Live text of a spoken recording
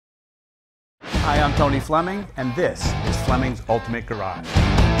Hi, I'm Tony Fleming, and this is Fleming's Ultimate Garage.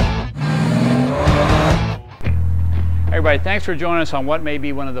 Hey everybody, thanks for joining us on what may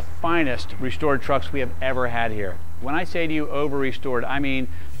be one of the finest restored trucks we have ever had here. When I say to you over-restored, I mean,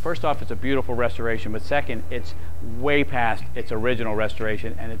 first off, it's a beautiful restoration, but second, it's way past its original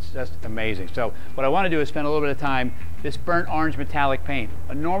restoration, and it's just amazing. So what I want to do is spend a little bit of time, this burnt orange metallic paint,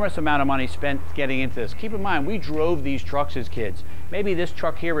 enormous amount of money spent getting into this. Keep in mind, we drove these trucks as kids. Maybe this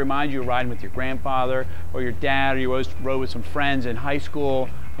truck here reminds you of riding with your grandfather or your dad, or you rode with some friends in high school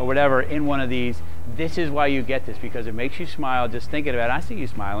or whatever in one of these. This is why you get this, because it makes you smile just thinking about it. I see you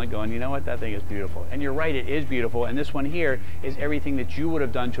smiling, going, you know what, that thing is beautiful. And you're right, it is beautiful. And this one here is everything that you would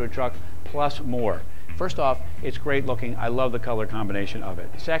have done to a truck plus more. First off, it's great looking. I love the color combination of it.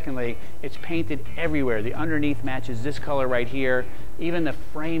 Secondly, it's painted everywhere. The underneath matches this color right here. Even the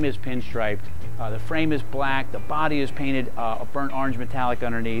frame is pinstriped. The frame is black. The body is painted a burnt orange metallic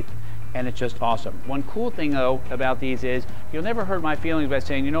underneath. And it's just awesome. One cool thing though about these is you'll never hurt my feelings by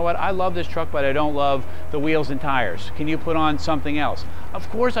saying, you know what, I love this truck, but I don't love the wheels and tires. Can you put on something else? Of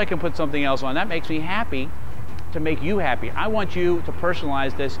course I can put something else on. That makes me happy to make you happy. I want you to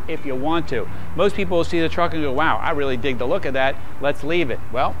personalize this if you want to. Most people will see the truck and go, wow, I really dig the look of that. Let's leave it.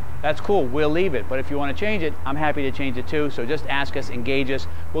 Well, that's cool, we'll leave it. But if you want to change it, I'm happy to change it too. So just ask us, engage us.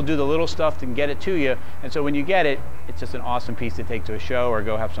 We'll do the little stuff to get it to you. And so when you get it, it's just an awesome piece to take to a show or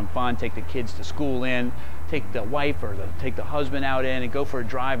go have some fun, take the kids to school in, take the wife or take the husband out in and go for a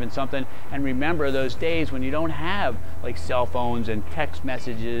drive in something. And remember those days when you don't have like cell phones and text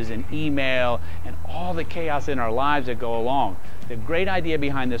messages and email and all the chaos in our lives that go along. The great idea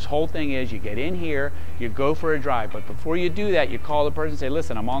behind this whole thing is you get in here, you go for a drive, but before you do that, you call the person and say,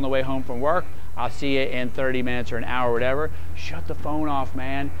 listen, I'm on the way home from work, I'll see you in 30 minutes or an hour or whatever. Shut the phone off,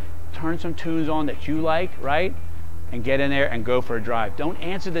 man. Turn some tunes on that you like, right? And get in there and go for a drive. Don't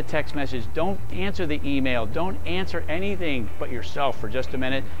answer the text message, don't answer the email, don't answer anything but yourself for just a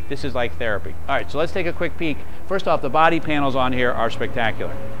minute. This is like therapy. All right, so let's take a quick peek. First off, the body panels on here are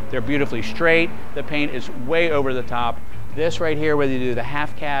spectacular. They're beautifully straight. The paint is way over the top. This right here, whether you do the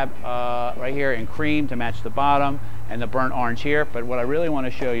half cab right here in cream to match the bottom and the burnt orange here, but what I really want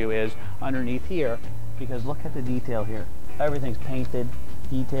to show you is underneath here, because look at the detail here. Everything's painted,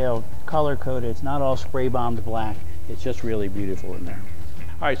 detailed, color coded. It's not all spray bombed black. It's just really beautiful in there.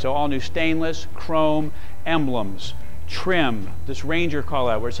 All right, so all new stainless, chrome, emblems, trim, this Ranger call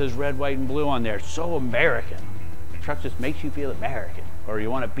out where it says red, white, and blue on there. So American. The truck just makes you feel American, or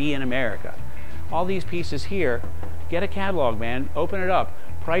you want to be in America. All these pieces here, get a catalog, man, open it up,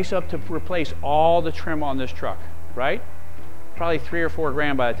 price up to replace all the trim on this truck, right? Probably $3 or $4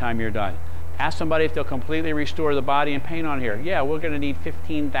 grand by the time you're done. Ask somebody if they'll completely restore the body and paint on here. Yeah, we're gonna need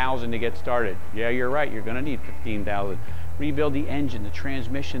 $15,000 to get started. Yeah, you're right, you're gonna need $15,000. Rebuild the engine, the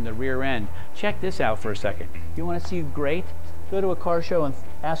transmission, the rear end. Check this out for a second. You wanna see great? Go to a car show and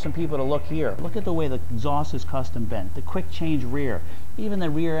ask some people to look here. Look at the way the exhaust is custom bent, the quick change rear. Even the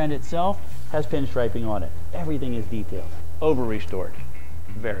rear end itself has pinstriping on it. Everything is detailed, over restored.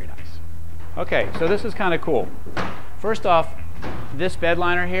 Very nice. Okay, so this is kind of cool. First off, this bed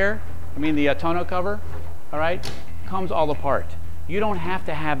liner here, I mean the tonneau cover, all right, comes all apart. You don't have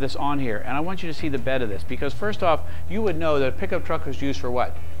to have this on here, and I want you to see the bed of this, because first off, you would know that a pickup truck is used for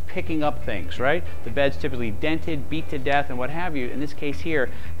what? Picking up things, right? The bed's typically dented, beat to death, and what have you. In this case here,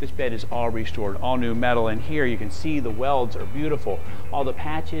 this bed is all restored, all new metal. And here you can see the welds are beautiful. All the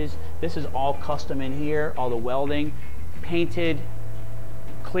patches, this is all custom in here, all the welding, painted,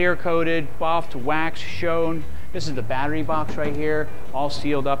 clear coated, buffed, waxed, shown. This is the battery box right here, all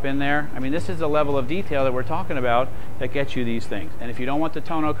sealed up in there. I mean, this is the level of detail that we're talking about that gets you these things. And if you don't want the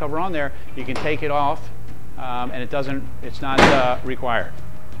tonneau cover on there, you can take it off, and it's not required.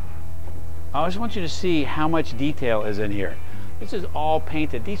 I just want you to see how much detail is in here. This is all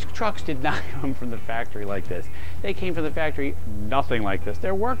painted. These trucks did not come from the factory like this. They came from the factory nothing like this.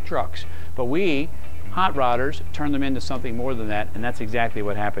 They're work trucks. But we, hot rodders, turned them into something more than that, and that's exactly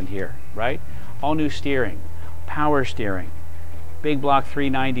what happened here, right? All new steering, power steering, big block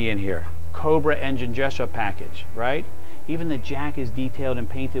 390 in here, Cobra engine dress-up package, right? Even the jack is detailed and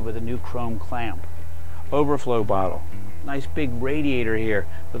painted with a new chrome clamp. Overflow bottle. Nice big radiator here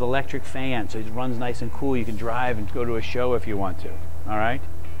with electric fan, so it runs nice and cool. You can drive and go to a show if you want to, all right?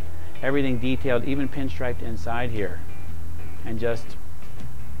 Everything detailed, even pinstriped inside here. And just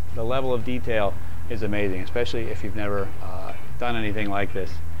the level of detail is amazing, especially if you've never done anything like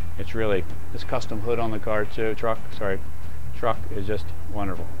this. It's really, this custom hood on the car too, truck is just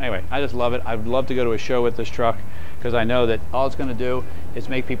wonderful. Anyway, I just love it. I'd love to go to a show with this truck because I know that all it's going to do is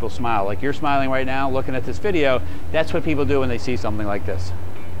make people smile. Like you're smiling right now looking at this video. That's what people do when they see something like this.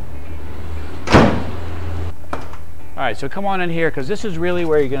 All right, so come on in here, because this is really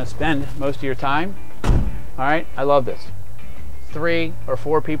where you're going to spend most of your time. All right, I love this. 3 or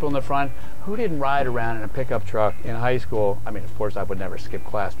 4 people in the front. Who didn't ride around in a pickup truck in high school? I mean, of course, I would never skip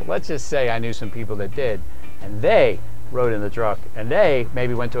class, but let's just say I knew some people that did, and they rode in the truck, and they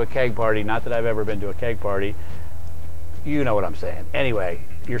maybe went to a keg party. Not that I've ever been to a keg party. You know what I'm saying. Anyway,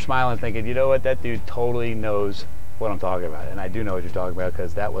 you're smiling thinking, you know what, that dude totally knows what I'm talking about. And I do know what you're talking about,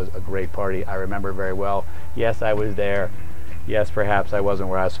 because that was a great party. I remember very well. Yes, I was there. Yes, perhaps I wasn't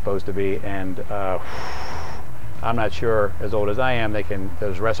where I was supposed to be, and I'm not sure, as old as I am,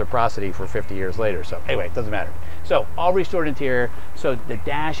 there's reciprocity for 50 years later. So anyway, it doesn't matter. So all restored interior. So the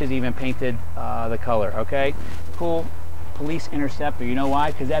dash is even painted the color, okay? Cool. Police Interceptor. You know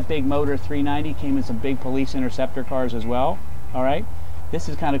why? Because that big motor 390 came in some big Police Interceptor cars as well. All right. This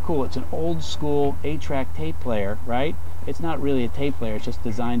is kind of cool. It's an old school 8-track tape player, right? It's not really a tape player. It's just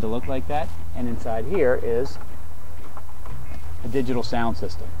designed to look like that. And inside here is a digital sound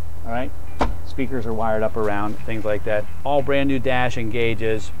system. All right. Speakers are wired up around, things like that. All brand new dash and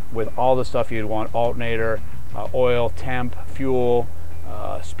gauges with all the stuff you'd want: alternator, oil, temp, fuel,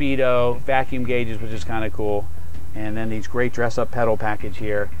 speedo, vacuum gauges, which is kind of cool. And then these great dress-up pedal package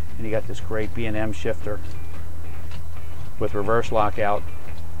here, and you got this great B&M shifter with reverse lockout,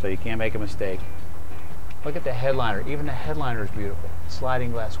 so you can't make a mistake. Look at the headliner. Even the headliner is beautiful.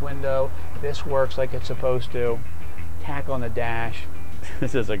 Sliding glass window. This works like it's supposed to. Tach on the dash.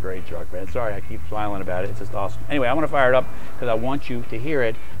 This is a great truck, man. Sorry, I keep smiling about it. It's just awesome. Anyway, I want to fire it up because I want you to hear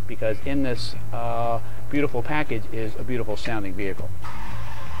it, because in this beautiful package is a beautiful sounding vehicle.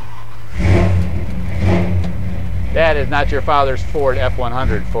 That is not your father's Ford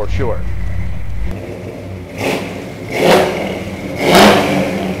F100 for sure.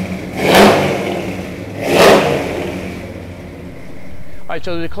 All right,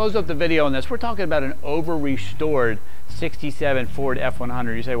 so to close up the video on this, we're talking about an over-restored 67 Ford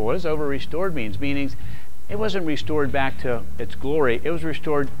F100. You say, well, what does over-restored means? Meaning it wasn't restored back to its glory. It was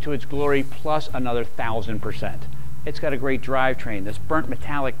restored to its glory plus another 1,000%. It's got a great drivetrain. This burnt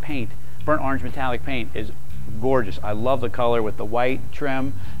orange metallic paint is gorgeous. I love the color with the white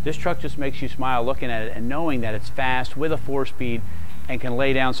trim. This truck just makes you smile looking at it, and knowing that it's fast with a 4-speed and can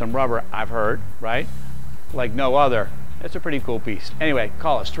lay down some rubber, I've heard, right? Like no other. It's a pretty cool piece. Anyway,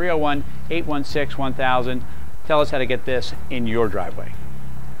 call us 301-816-1000. Tell us how to get this in your driveway.